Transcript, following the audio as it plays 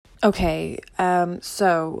Okay,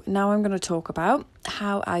 so now I'm going to talk about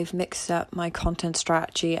how I've mixed up my content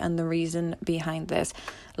strategy and the reason behind this.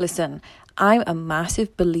 Listen, I'm a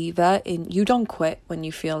massive believer in you don't quit when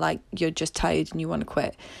you feel like you're just tired and you want to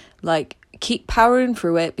quit. Like, keep powering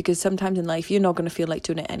through it, because sometimes in life you're not going to feel like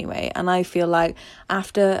doing it anyway. And I feel like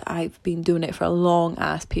after I've been doing it for a long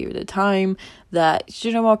ass period of time, that,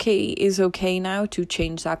 you know what, Katie, is okay now to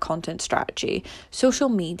change that content strategy. Social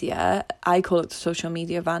media, I call it the social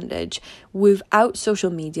media advantage. Without social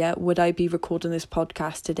media, would I be recording this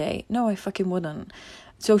podcast today? No, I fucking wouldn't.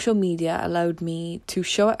 Social media allowed me to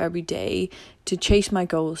show up every day, to chase my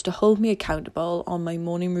goals, to hold me accountable on my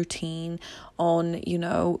morning routine, on,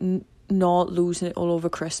 not losing it all over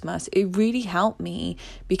Christmas. It really helped me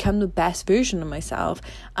become the best version of myself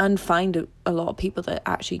and find a lot of people that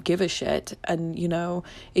actually give a shit. And,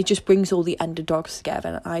 it just brings all the underdogs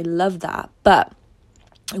together. And I love that. But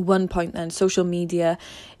at one point then, social media,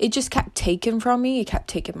 it just kept taking from me. It kept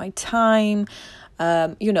taking my time.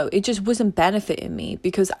 It just wasn't benefiting me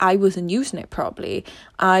because I wasn't using it properly.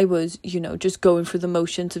 I was, just going through the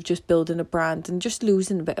motions of just building a brand and just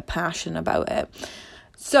losing a bit of passion about it.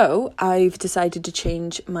 So I've decided to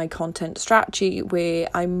change my content strategy where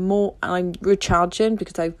I'm recharging,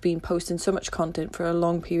 because I've been posting so much content for a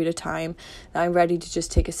long period of time that I'm ready to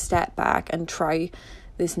just take a step back and try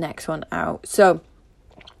this next one out. So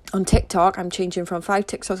on TikTok, I'm changing from 5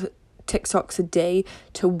 TikToks a day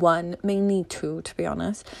to 1, mainly 2 to be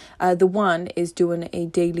honest. The one is doing a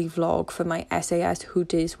daily vlog for my SAS Who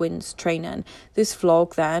Dares Wins training. This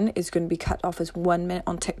vlog then is going to be cut off as 1 minute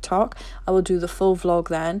on TikTok. I will do the full vlog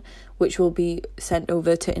then, which will be sent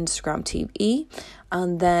over to Instagram TV,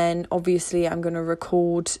 and then obviously I'm going to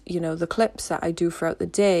record the clips that I do throughout the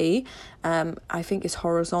day. I think it's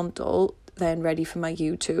horizontal, then ready for my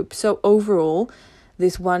YouTube. So overall,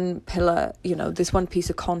 this one pillar, this one piece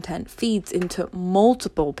of content feeds into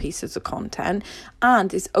multiple pieces of content,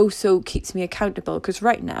 and it also keeps me accountable, because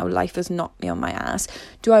right now life has knocked me on my ass.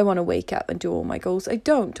 Do I want to wake up and do all my goals? I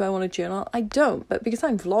don't. Do I want to journal? I don't. But because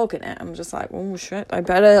I'm vlogging it, I'm just like, oh shit, I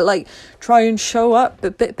better try and show up a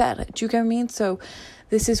bit better. Do you get what I mean? So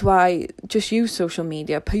this is why just use social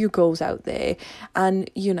media, put your goals out there, and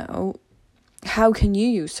how can you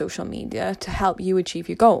use social media to help you achieve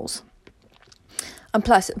your goals? And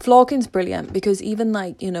plus, vlogging's brilliant because even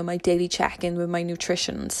my daily check-in with my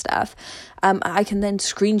nutrition and stuff, I can then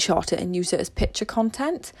screenshot it and use it as picture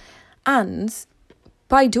content. And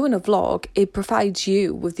by doing a vlog, it provides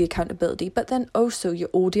you with the accountability, but then also your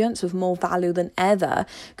audience with more value than ever,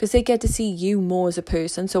 because they get to see you more as a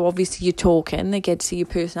person. So obviously you're talking, they get to see your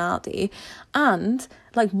personality, and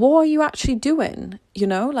what are you actually doing?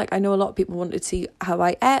 I know a lot of people want to see how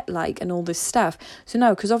I eat, and all this stuff. So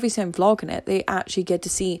no, because obviously I'm vlogging it, they actually get to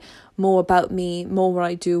see more about me, more what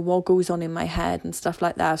I do, what goes on in my head and stuff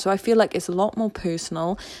like that. So I feel like it's a lot more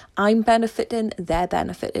personal. I'm benefiting, they're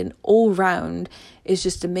benefiting. All round is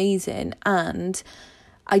just amazing. And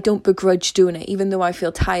I don't begrudge doing it, even though I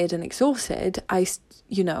feel tired and exhausted.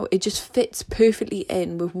 It just fits perfectly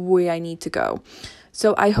in with where I need to go.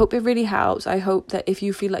 So I hope it really helps. I hope that if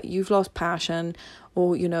you feel like you've lost passion,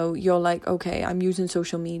 or, you're like, okay, I'm using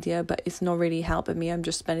social media, but it's not really helping me. I'm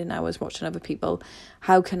just spending hours watching other people.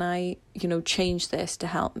 How can I, change this to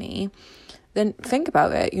help me? Then think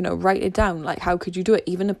about it, write it down. How could you do it?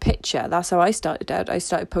 Even a picture. That's how I started out. I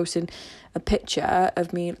started posting a picture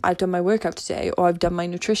of me. I've done my workout today, or I've done my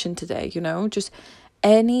nutrition today, just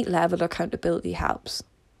any level of accountability helps.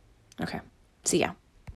 Okay. See ya.